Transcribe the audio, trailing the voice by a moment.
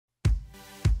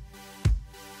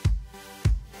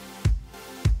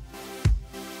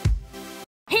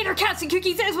your cats and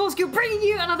cookies as well as you're bringing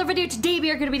you another video. Today we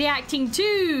are going to be reacting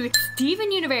to Steven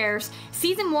Universe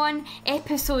Season 1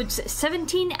 episodes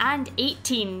 17 and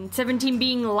 18. 17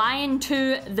 being Lion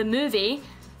 2 the movie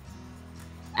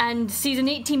and season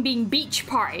 18 being Beach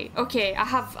Party. Okay, I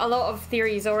have a lot of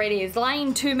theories already. Is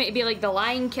Lion 2 meant to be like the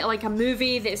Lion King, like a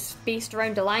movie that's based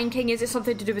around the Lion King? Is it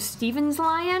something to do with Steven's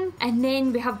lion? And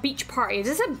then we have Beach Party. Is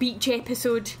this a beach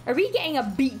episode? Are we getting a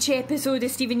beach episode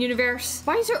of Steven Universe?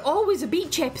 Why is there always a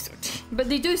beach episode? But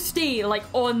they do stay like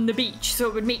on the beach, so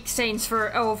it would make sense for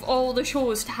of all the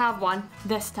shows to have one,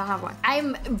 this to have one.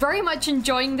 I'm very much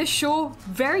enjoying this show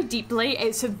very deeply.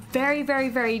 It's very, very,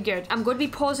 very good. I'm going to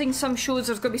be pausing some shows.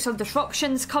 There's going to be some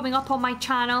disruptions coming up on my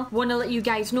channel. Want to let you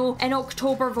guys know in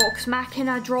October Vox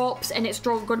Machina drops, and it's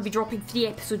going to be dropping 3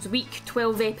 episodes a week,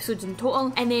 12 episodes in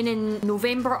total. And then in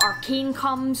November Arcane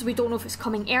comes. We don't know if it's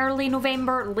coming early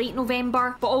November, late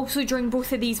November, but also during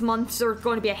both of these months there's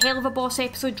going to be a Hell of a Boss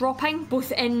episode dropping,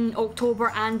 both in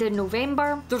October and in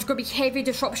November. There's going to be heavy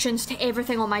disruptions to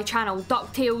everything on my channel: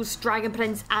 DuckTales, Dragon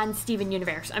Prince and Steven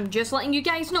Universe. I'm just letting you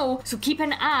guys know, so keep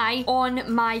an eye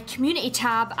on my community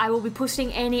tab. I will be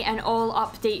posting any and all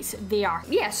updates there.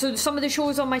 Yeah, so some of the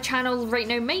shows on my channel right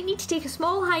now might need to take a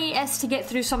small hiatus to get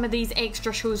through some of these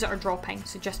extra shows that are dropping,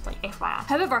 so just like FYI.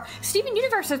 However, Steven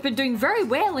Universe has been doing very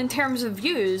well in terms of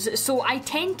views, so I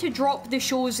tend to drop the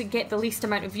shows that get the least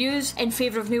amount of views in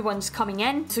favour of new ones coming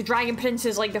in. So Dragon Prince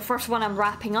is like the first one I'm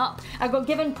wrapping up. I got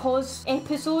given pause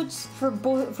episodes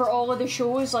for all of the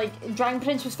shows. Like Dragon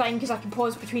Prince was fine because I can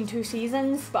pause between 2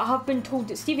 seasons, but I have been told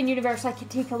that Steven Universe I could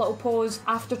take a little pause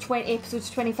after episodes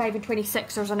 25 and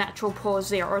 26. There's a natural pause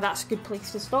there, or that's a good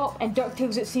place to stop. And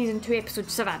DuckTales at season 2 episode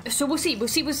 7. So we'll see.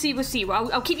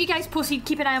 Well, I'll keep you guys posted.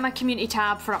 Keep an eye on my community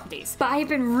tab for updates. But I've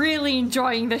been really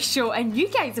enjoying this show, and you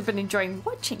guys have been enjoying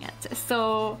watching it.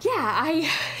 So yeah, I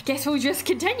guess we'll just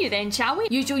continue then, shall we?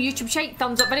 Usual YouTube shite,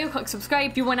 thumbs up video, click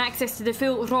subscribe. If you want access to the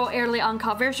full, raw, early,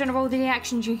 uncut version of all the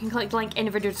reactions, you can click the link in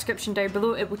the video description down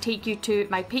below. It will take you to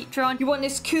my Patreon. You want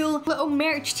this cool little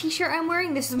merch t-shirt I'm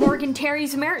wearing? This is Morgan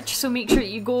Terry's merch, so make sure that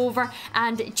you go over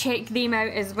and check them out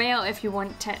as well if you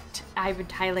want it. I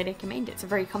would highly recommend it. It's a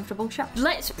very comfortable shirt.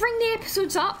 Let's bring the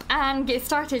episodes up and get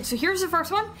started. So here's the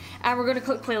first one, and we're gonna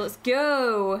click play. Let's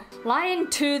go. Lion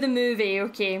 2 the movie.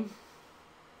 Okay.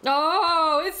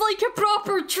 Oh, it's like a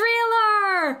proper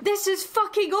trailer! This is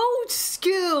fucking old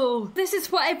school! This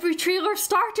is what every trailer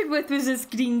started with, was this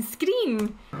green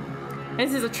screen.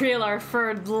 This is a trailer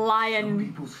for Lion. Some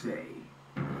people say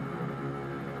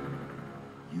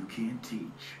you can't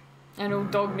teach an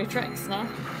old dog new tricks, nah?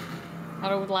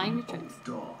 An old lion new tricks.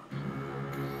 Dog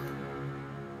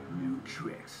new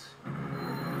tricks.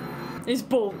 It's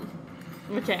bold.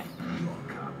 Okay.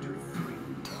 Helicopter 3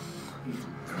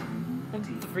 In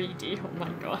 3D, oh my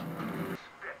god.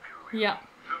 Yeah.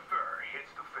 The fur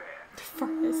hits the fan. The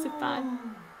fur is the fan.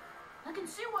 I can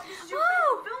see why this is your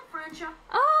favorite film franchise.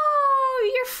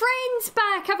 Oh, your friend's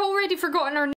back. I've already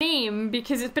forgotten her name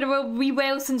because it's been a wee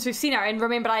while since we've seen her. And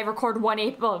remember, I record one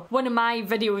of my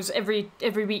videos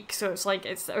every week, so it's like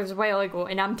it was a while ago.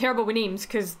 And I'm terrible with names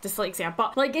because dyslexia.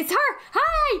 But like, it's her.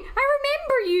 Hi, I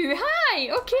remember you. Hi.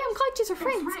 Okay, I'm glad you're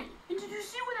friends. That's right. And did you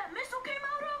see where that missile came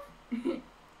out of?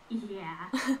 Yeah.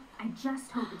 I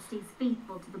just hope it stays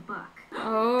faithful to the book.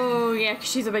 Oh yeah, because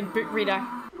she's a big book reader.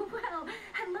 Well, hello,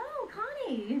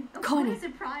 Connie. Connie. What a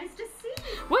surprise to see.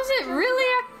 Was it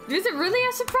really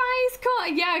a surprise,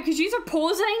 Connie? Yeah, because you are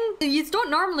posing. You don't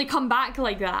normally come back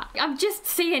like that. I'm just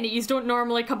saying it, you don't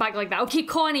normally come back like that. Okay,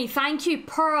 Connie, thank you,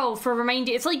 Pearl, for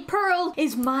reminding. It's like Pearl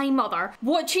is my mother,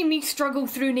 watching me struggle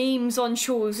through names on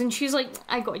shows, and she's like,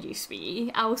 I got you,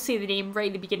 sweetie. I will say the name right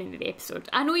at the beginning of the episode.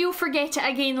 I know you'll forget it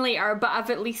again later, but I've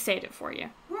at least said it for you.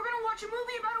 We're gonna watch a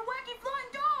movie about a wacky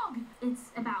flying dog.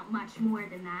 It's about much more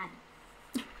than that.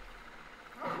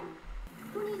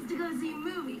 Who needs to go see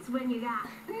movies when you got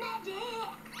magic?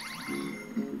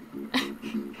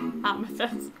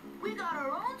 Amethyst. We got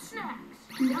our own snacks.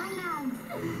 Yum.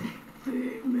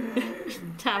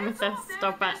 Amethyst,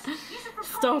 stop it.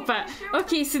 Stop it.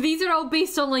 Okay, so these are all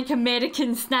based on like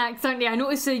American snacks, aren't they? I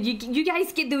noticed that you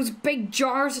guys get those big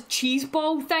jars of cheese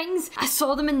ball things. I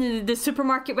saw them in the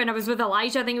supermarket when I was with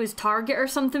Elijah. I think it was Target or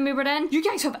something we were in. You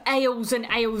guys have aisles and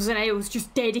aisles and aisles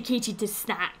just dedicated to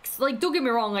snacks. Like, don't get me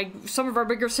wrong, like some of our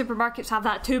bigger supermarkets have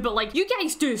that too, but like you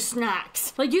guys do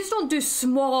snacks. Like, you just don't do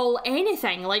small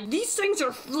anything. Like, these things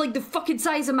are like the fucking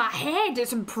size of my head.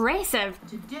 It's impressive.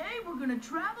 Today we're gonna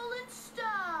travel in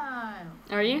style.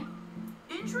 Are you?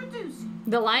 Introducing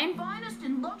the lion? Finest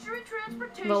in luxury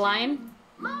transportation. The lion?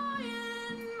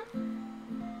 Lion.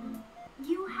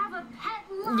 You have a pet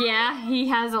lion? Yeah, he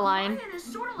has a lion. Lion is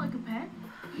sort of like a pet.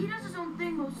 He does his own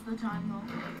thing most of the time, though.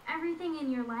 Everything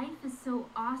in your life is so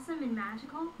awesome and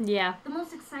magical. Yeah. The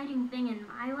most exciting thing in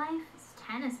my life is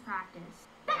tennis practice.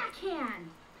 Backhand!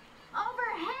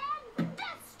 Overhead!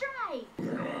 Death strike!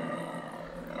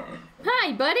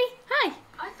 Hi, buddy. Hi.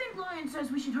 I think Lion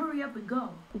says we should hurry up and go.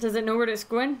 Does it know where it's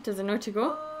going? Does it know to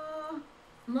go?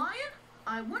 Lion,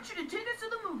 I want you to take us to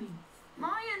the movie.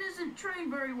 Lion isn't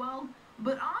trained very well,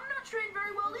 but I'm not trained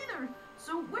very well either.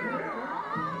 So we're...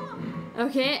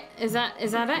 Okay, is that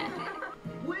it?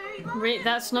 Wait,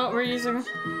 that's not where you're going.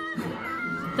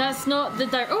 That's not the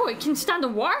Oh, it can stand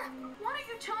on water? Why don't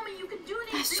you tell me you can do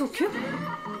these That's so cool.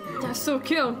 That's so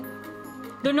cool.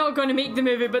 They're not going to make the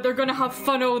movie, but they're going to have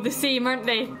fun all the same, aren't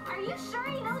they? Are you sure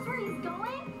he knows where he's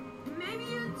going? Maybe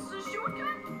it's a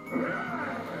shortcut?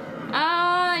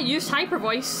 Use hyper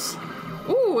voice.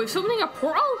 Oh, it's opening a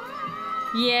portal?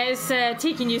 Yeah, it's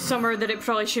taking you somewhere that it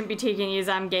probably shouldn't be taking you, as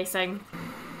I'm guessing.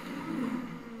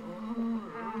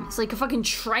 It's like a fucking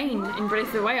shrine in Breath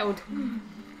of the Wild.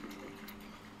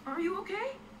 Are you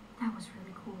okay? That was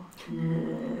really cool.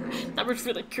 That was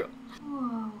really cool.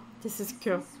 Whoa. This is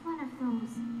cool. Is this one of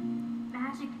those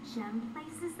magic gem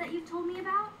places that you told me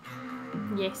about?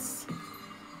 Yes.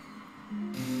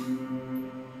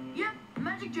 Yep,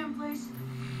 magic gem place.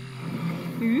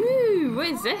 Ooh, what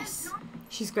is this?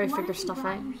 She's going to figure stuff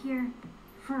out. You here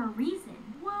for a reason?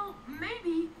 Well,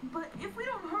 maybe, but if we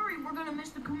don't hurry, we're gonna miss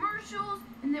the commercials,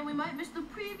 and then we might miss the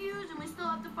previews, and we still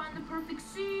have to find the perfect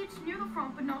seats near the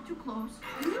front, but not too close.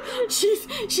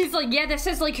 She's like, yeah, this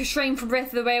is like a shrine for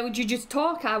Breath of the Wild. You just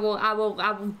talk. I will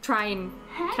try and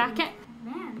crack it.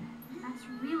 Man, that's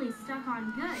really stuck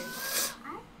on good.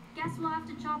 I guess we'll have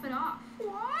to chop it off.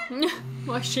 What?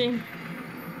 What a shame.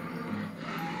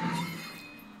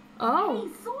 Oh.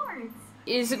 Hey, swords.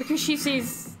 Is it because she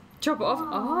says chop it off?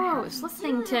 Oh, it's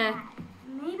listening to...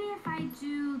 Maybe if I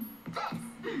do this.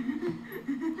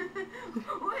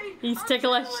 Wait, He's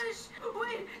ticklish.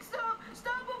 Wait, stop,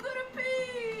 I'm gonna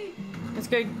pee. Let's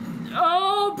go.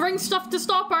 Oh, bring stuff to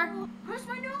stop her. Press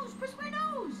my nose.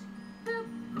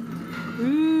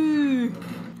 Ooh.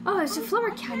 Oh, it's a flower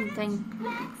cannon thing.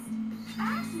 Next,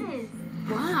 axes.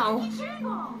 Wow.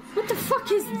 What the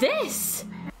fuck is this?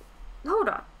 Hold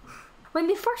on. When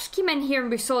they first came in here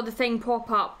and we saw the thing pop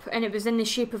up and it was in the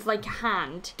shape of like a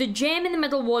hand, the gem in the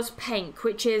middle was pink,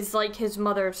 which is like his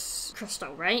mother's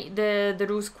crystal, right? The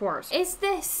rose quartz. Is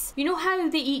this, you know how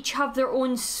they each have their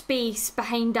own space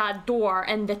behind that door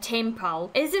in the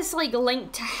temple? Is this like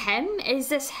linked to him? Is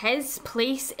this his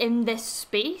place in this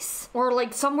space? Or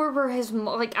like somewhere where his,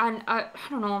 I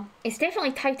don't know. It's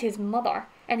definitely tied to his mother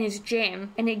and his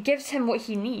gem, and it gives him what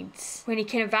he needs when he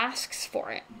kind of asks for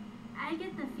it. I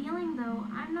get the feeling, though,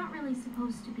 I'm not really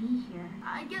supposed to be here.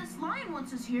 I guess Lion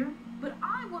wants us here, but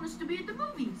I want us to be at the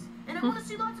movies, and I want to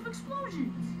see lots of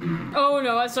explosions. Oh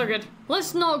no, that's not good.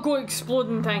 Let's not go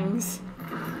exploding things.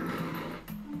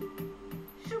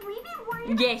 Should we be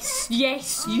worried?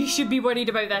 Yes, you should be worried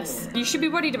about this. You should be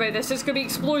worried about this. It's gonna be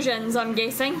explosions, I'm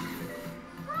guessing.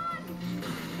 Run!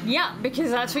 Yeah,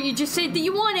 because that's what you just said that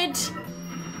you wanted.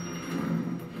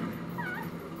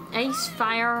 Ice,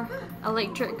 fire,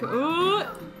 electric. Oh!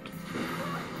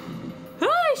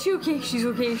 Ah, is she okay? She's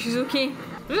okay.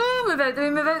 Oh, move out the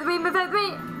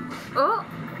way. Oh,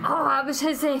 that was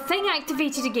his thing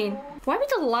activated again. Why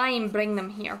would a lion bring them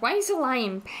here? Why is a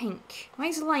lion pink? Why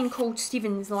is a lion called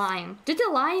Stephen's lion? Did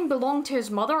the lion belong to his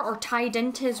mother or tied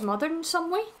into his mother in some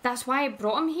way? That's why I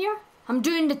brought him here? I'm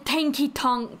doing the tinky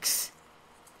tonks.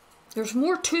 There's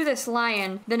more to this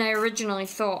lion than I originally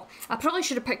thought. I probably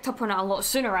should have picked up on it a lot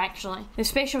sooner, actually.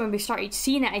 Especially when we started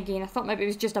seeing it again. I thought maybe it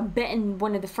was just a bit in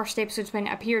one of the first episodes when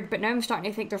it appeared, but now I'm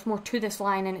starting to think there's more to this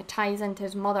lion and it ties into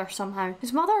his mother somehow.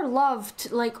 His mother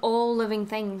loved, like, all living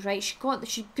things, right? She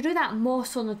grew that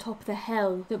moss on the top of the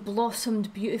hill that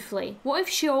blossomed beautifully. What if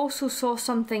she also saw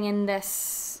something in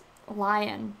this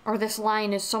lion? Or this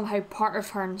lion is somehow part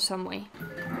of her in some way?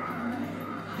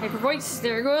 Hyper voice,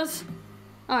 there it goes.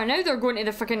 Oh, now they're going to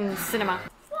the fucking cinema.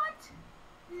 What?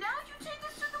 Now you take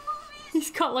us to the movies?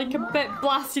 He's got like a bit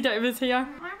blasted out of his hair.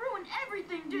 I ruined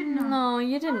everything, didn't I? No,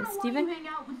 you didn't, I don't know Stephen. why you hang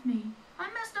out with me. I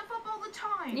mess stuff up all the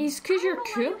time. It's because you're I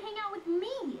don't cool. know why you hang out with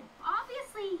me.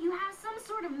 Obviously, you have some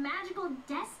sort of magical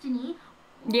destiny.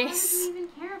 Yes. Why would you even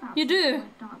care about You do.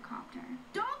 like Dogcopter?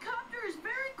 Dogcopter is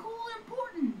very cool and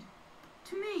important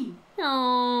to me.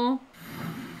 Oh.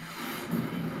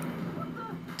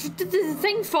 Did the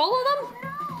thing follow them?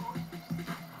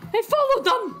 It followed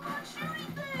them!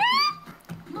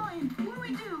 Lion, what do we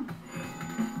do?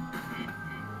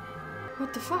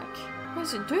 What the fuck? What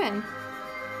is it doing?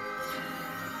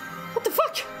 What the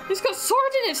fuck? It's got a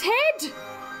sword in its head!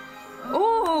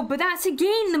 Oh, but that's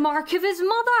again the mark of his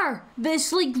mother.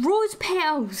 This like rose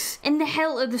petals in the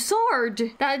hilt of the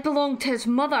sword. That belonged to his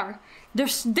mother.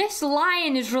 This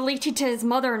lion is related to his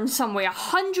mother in some way.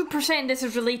 100% this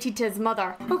is related to his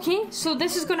mother. Okay, so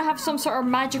this is going to have some sort of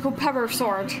magical power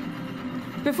sword.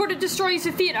 Before it destroys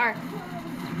the theater.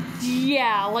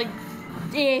 Yeah, like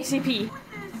ASAP.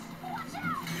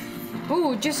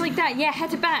 Oh, just like that. Yeah,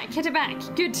 hit it back, hit it back.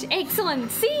 Good,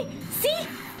 excellent. See? See?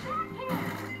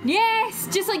 Yes,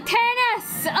 just like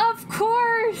tennis, of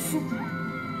course.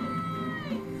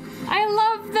 I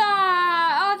love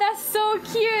that. Oh, that's so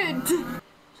cute.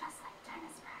 Just like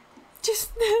tennis practice.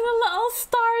 Just the little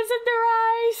stars in their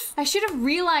eyes. I should have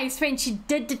realized when she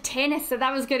did the tennis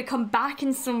that was going to come back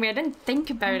in some way. I didn't think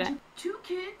about it. 2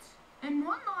 kids and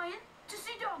 1 lion to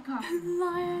see Dog Cup.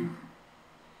 Lion.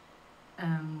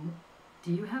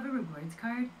 Do you have a rewards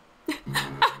card?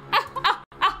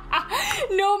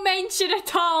 No mention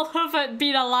at all of it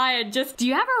being a lion. Just, do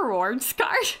you have a rewards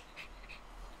card?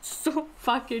 So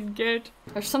fucking good.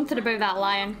 There's something about that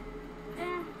lion.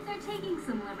 They're taking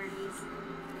some liberties.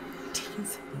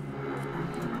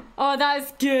 Oh,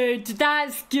 that's good.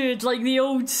 That's good. Like the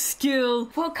old school.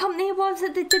 What company was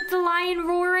it that did the lion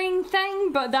roaring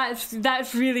thing? But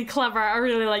that's really clever. I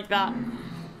really like that.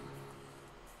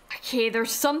 Okay,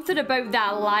 there's something about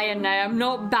that lion now. I'm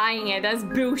not buying it. That's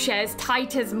bullshit. It's tied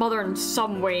to his mother in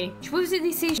some way. What was it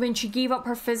they say when she gave up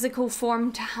her physical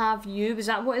form to have you? Was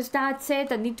that what his dad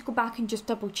said? I need to go back and just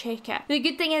double check it. The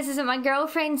good thing is that my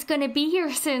girlfriend's gonna be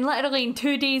here soon, literally in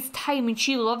 2 days time, and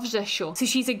she loves this show. So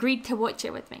she's agreed to watch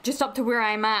it with me. Just up to where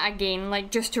I'm at again, like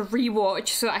just to rewatch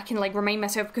so I can like remind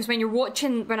myself, because when you're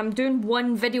watching, when I'm doing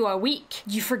 1 video a week,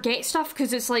 you forget stuff,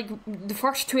 because it's like the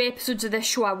first 2 episodes of this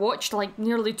show I watched like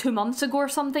nearly 2 months ago or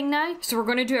something now. So we're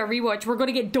going to do a rewatch. We're going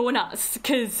to get donuts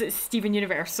because it's Steven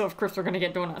Universe, so of course we're going to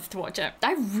get donuts to watch it.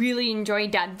 I really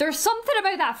enjoyed that. There's something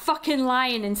about that fucking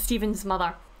lion and Steven's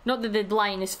mother. Not that the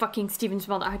lion is fucking Steven's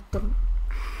mother. I don't...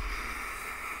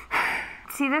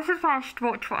 See, this is why I should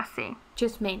watch what I say.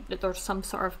 Just meant that there's some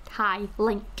sort of tie,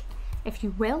 link, if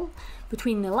you will,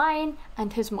 between the lion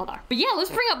and his mother. But yeah, let's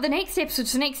bring up the next episode.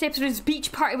 So the next episode is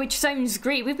Beach Party, which sounds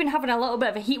great. We've been having a little bit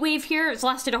of a heat wave here. It's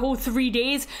lasted a whole 3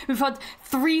 days. We've had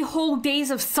 3 whole days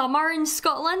of summer in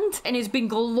Scotland, and it's been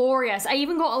glorious. I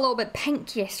even got a little bit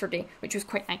pink yesterday, which was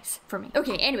quite nice for me.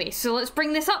 Okay, anyway, so let's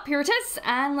bring this up. Here it is,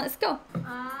 and let's go.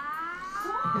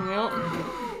 Yep.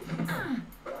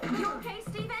 You okay,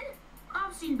 Steven?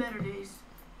 I've seen better days.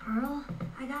 Pearl,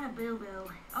 I got a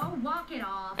boo-boo. Oh, walk it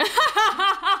off.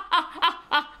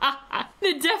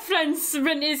 The difference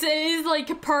when it is like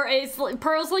a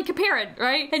Pearl's like a parent,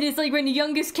 right? And it's like when the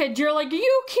youngest kid, you're like, are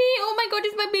you okay? Oh my god,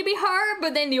 is my baby hurt?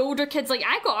 But then the older kid's like,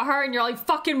 I got hurt, and you're like,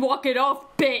 fucking walk it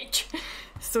off, bitch.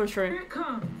 So true. Here it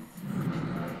comes.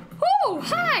 Oh,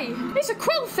 hi! It's a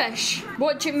quillfish.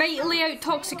 Watch it mightily out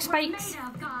toxic spikes. Made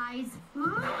of, guys.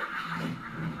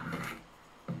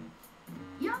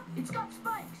 Yup, it's got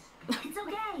spikes. It's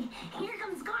okay. Here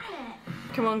comes Garnet.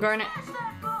 Come on, Garnet. Pass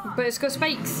that ball. But it's got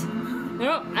spikes.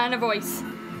 Oh, and a voice.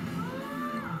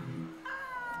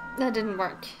 That didn't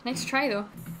work. Nice try though.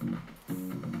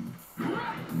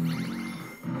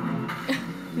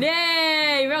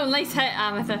 Yay! Well, nice hit,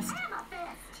 Amethyst.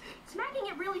 Amethyst. Smacking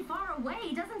it really far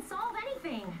away doesn't solve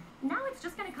anything. Now it's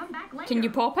just gonna come back later. Can you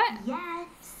pop it? Yeah,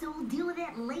 so we'll deal with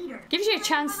that later. Gives you a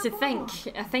chance to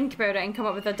think about it and come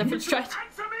up with a different strategy.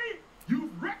 Answer me!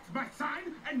 You've wrecked my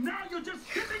sign, and now you're just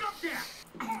sitting up there!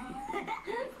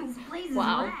 This place is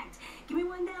Wow. wrecked. Give me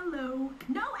one down low.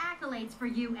 No accolades for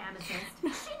you,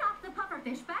 Amethyst. She knocked the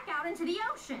pufferfish back out into the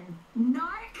ocean.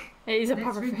 Narc. It is a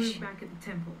Let's regroup pufferfish. back at the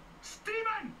temple.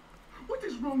 Steven! What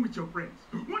is wrong with your friends?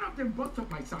 One of them busts up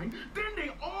my sign, then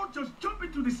they all just jump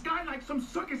into the sky like some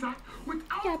circus act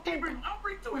without even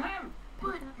offering to help!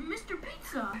 But, Mr.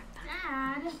 Pizza,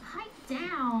 Dad, pipe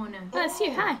down. That's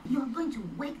you, hi. you're going to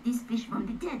wake this fish from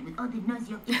the dead with all the noise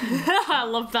you're eating. I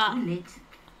love that. Toilet.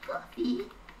 Coffee,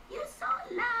 you're so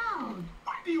loud.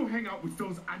 Why do you hang out with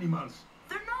those animals?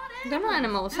 They're not animals. They're not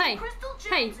animals, They're hey. crystal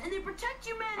Hey. gems, and they protect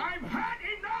humanity. I've had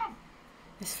enough!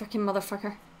 This fucking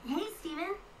motherfucker. Hey,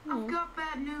 Steven. I've got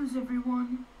bad news,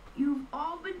 everyone. You've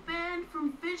all been banned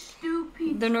from fish stew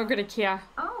pizza. They're not gonna care.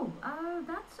 Oh,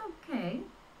 that's okay.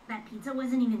 That pizza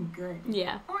wasn't even good.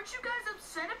 Yeah. Aren't you guys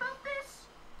upset about this?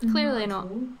 Clearly not.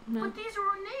 No. But these are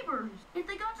our neighbors. If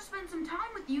they got to spend some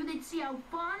time with you, they'd see how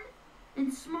fun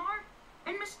and smart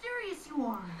and mysterious you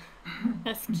are.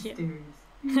 That's cute.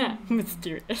 Mysterious.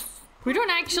 Mysterious. We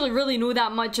don't actually really know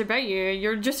that much about you.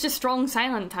 You're just a strong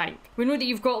silent type. We know that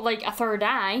you've got like a third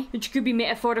eye, which could be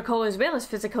metaphorical as well as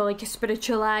physical, like a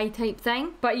spiritual eye type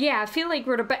thing. But yeah, I feel like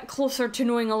we're a bit closer to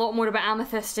knowing a lot more about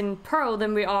Amethyst and Pearl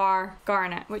than we are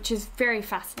Garnet, which is very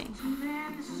fascinating.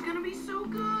 Man, this is gonna be so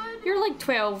good. You're like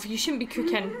 12. You shouldn't be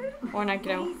cooking on a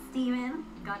grill. Hey, Steven.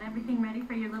 Got everything ready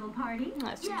for your little party?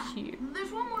 That's cute.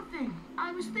 There's one more thing.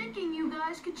 I was thinking you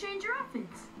guys could change your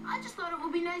outfits. I just thought it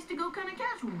would be nice to go kind of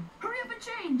casual. Hurry up and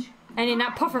change. And then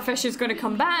that pufferfish is going to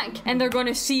come back and they're going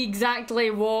to see exactly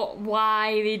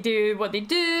why they do what they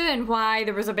do and why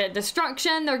there was a bit of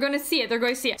destruction. They're going to see it. They're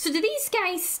going to see it. So do these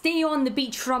guys stay on the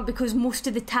beachfront because most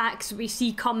of the tax we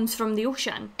see comes from the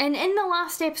ocean? And in the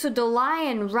last episode, the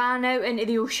lion ran out into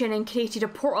the ocean and created a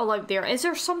portal out there. Is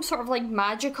there some sort of like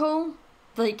magical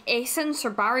like essence or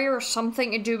barrier or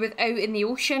something to do with out in the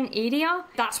ocean area?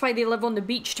 That's why they live on the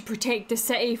beach, to protect the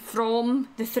city from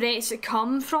the threats that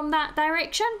come from that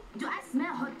direction? Do I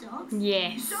smell hot dogs?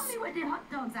 Yes. Show me where the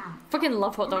hot dogs are. Fucking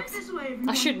love hot dogs. Right this way, I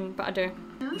everyone. shouldn't, but I do.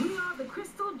 We are the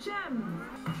crystal gems.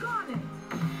 Got it.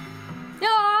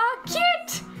 Aw,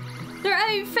 cute! Their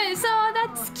outfits, oh,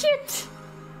 that's cute!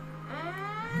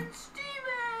 And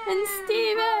Steven! And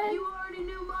Steven! You already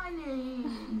knew my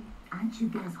name. Aren't you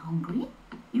guys hungry?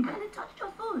 You better touch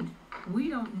your food. We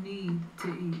don't need to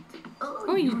eat.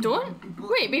 Oh, you don't?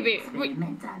 Wait.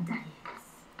 Experiment our diets.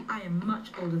 I am much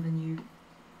older than you.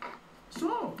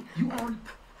 So, you are...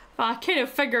 I kind of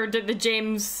figured that the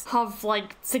gems have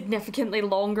like significantly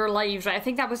longer lives, right? I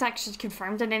think that was actually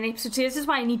confirmed in an episode. So this is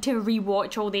why I need to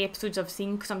rewatch all the episodes I've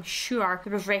seen, because I'm sure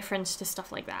there was reference to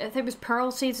stuff like that. I think it was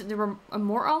Pearl says that they were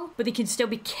immortal, but they can still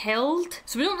be killed.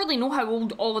 So we don't really know how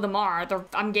old all of them are.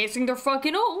 I'm guessing they're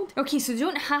fucking old. Okay, so they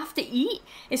don't have to eat.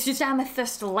 It's just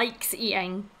Amethyst likes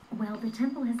eating. Well, the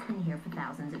temple has been here for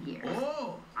thousands of years.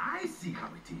 Oh, I see how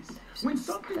it is. When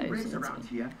something breaks Thousands. around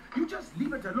here, you just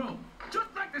leave it alone. Just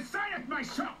like the sign at my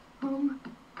shop. Who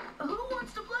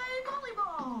wants to play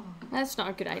volleyball? That's not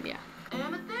a good idea.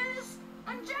 Amethyst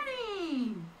and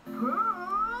Jenny.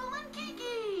 Pearl and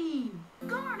Kiki.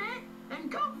 Garnet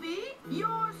and Kofi.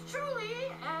 Yours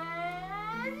truly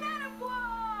and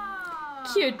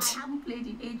Nanawa. Cute. I haven't played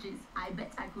in ages. I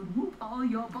bet I could whoop all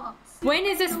your butts. When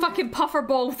is this fucking puffer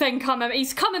ball thing coming?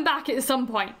 He's coming back at some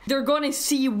point. They're gonna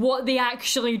see what they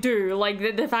actually do.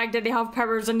 Like the fact that they have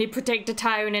powers and they protect the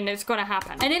town, and it's gonna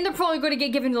happen. And then they're probably gonna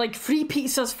get given like free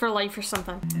pizzas for life or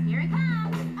something. Here it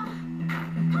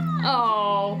comes.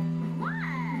 Oh,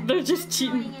 What? they're just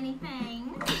cheating. Doing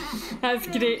anything? That's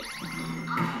great.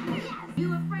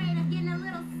 You afraid of getting a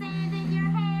little sand in your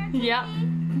hair? Yeah.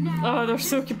 No, Oh, they're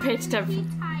so just trying to competitive.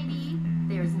 keep tidy.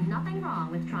 There's nothing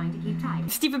wrong with trying to keep tidy.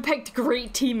 Stephen picked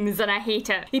great teams and I hate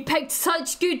it. He picked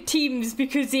such good teams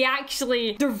because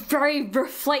they're very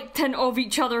reflectant of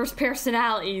each other's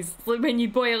personalities. Like when you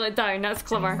boil it down, that's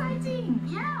clever. Exciting.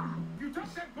 Yeah. You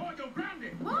took that boy, you're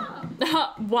branded. Whoa.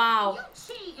 Wow. You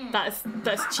cheating. That's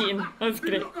cheating. That's The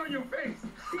great. look on your face.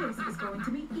 This is going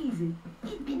to be easy.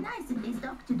 It'd be nice if they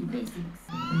stuck to the basics.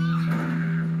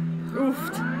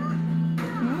 Oofed.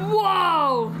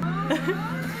 Whoa!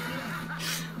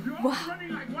 You're all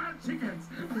running like wild chickens.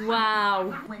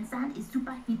 Wow. When sand is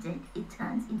superheated, it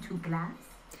turns into glass.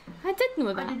 I did know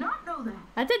I that. did not know that.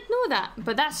 I did know that,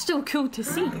 but that's still cool to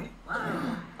see.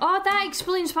 Oh, that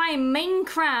explains why in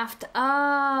Minecraft.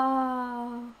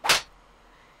 Oh.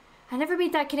 I never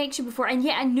made that connection before, and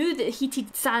yet I knew that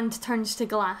heated sand turns to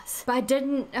glass. But I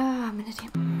didn't. Oh, I'm an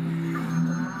idiot.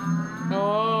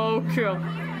 Oh, cool.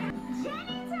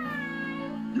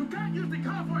 You can't use the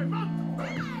car for a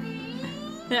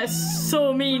month. That's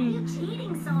so mean.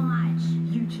 Cheating so much.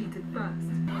 You cheated first.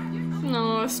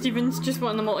 No, Steven's just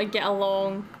wanting them all to get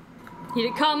along. Here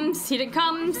it comes, here it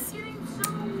comes.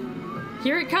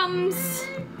 Here it comes.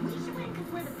 We should win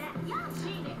because we're the best. Y'all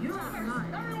cheated.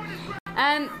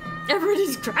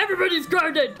 Everybody's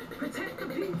grounded. Protect the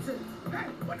pizza. Hey,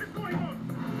 what is going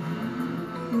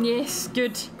on? Yes,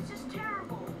 good. It's just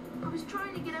terrible. I was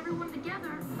trying to get everyone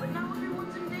together, but now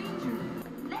everyone's in danger.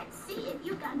 Let's see if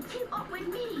you can keep up with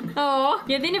me. Oh,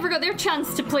 yeah, they never got their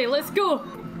chance to play. Let's go.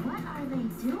 What are they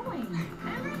doing?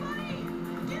 Everybody,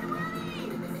 get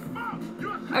ready. Mom,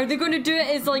 you're Are they going to do it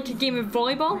as like a game of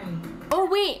volleyball? Oh,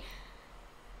 wait.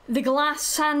 The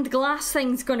sand glass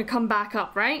thing's going to come back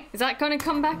up, right? Is that going to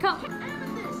come back up?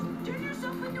 Amethyst, turn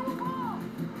yourself into a ball.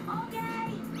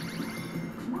 Okay.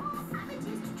 Roll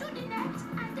amethyst to the net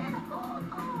and then hold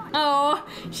on. Oh,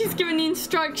 she's giving the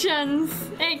instructions.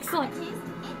 Excellent. Amethyst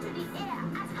into the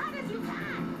air as hard as you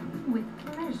can. With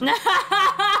pleasure.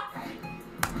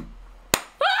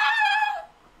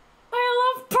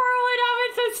 I love Pearl and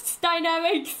Amethyst's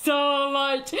dynamic so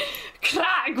much.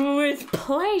 crack with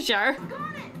pleasure.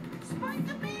 Got it! Spike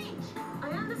the beach! I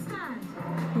understand.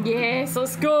 Yes,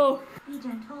 let's go. Be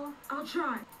gentle. I'll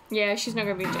try. Yeah, she's not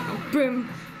gonna be gentle. Boom.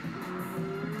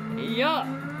 Yeah.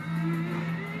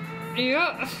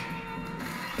 Yeah.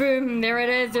 Boom, there it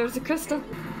is. There's the crystal.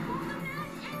 Pull the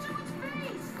net into its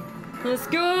face! Let's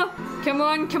go. Come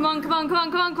on, come on, come on, come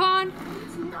on, come on, come on.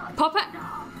 Pop it.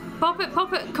 Pop it,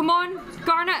 pop it. Come on,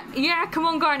 Garnet. Yeah, come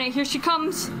on, Garnet. Here she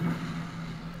comes.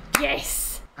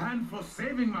 Yes. And for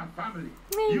saving my family,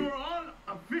 you're all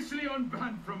officially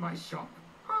unbanned from my shop.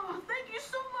 Oh, thank you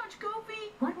so much,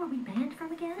 Goofy! What were we banned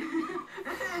from again?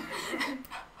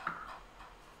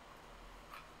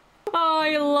 Oh,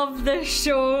 I love this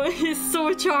show. It's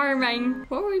so charming.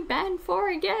 What were we banned for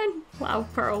again? Wow,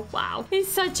 Pearl, wow. It's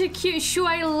such a cute show.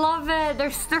 I love it.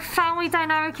 Their family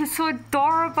dynamic is so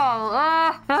adorable.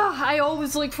 I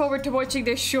always look forward to watching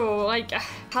this show. Like,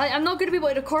 I'm not going to be able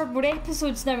to record more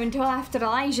episodes now until after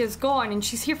Elijah's gone, and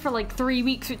she's here for like 3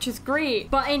 weeks, which is great.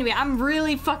 But anyway, I'm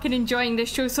really fucking enjoying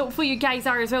this show, so hopefully you guys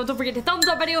are as well. Don't forget to thumbs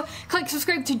up video, click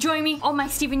subscribe to join me on my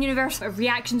Steven Universe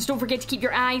reactions. Don't forget to keep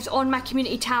your eyes on my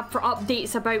community tab for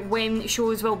updates about when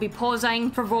shows will be pausing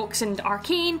for Vox and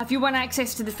Arcane. If you want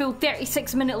access to the full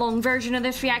 36-minute long version of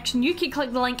this reaction, you can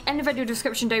click the link in the video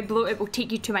description down below. It will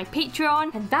take you to my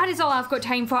Patreon. And that is all I've got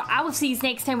time for. I will see you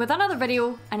next time with another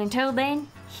video, and until then,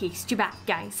 haste you back,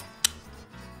 guys.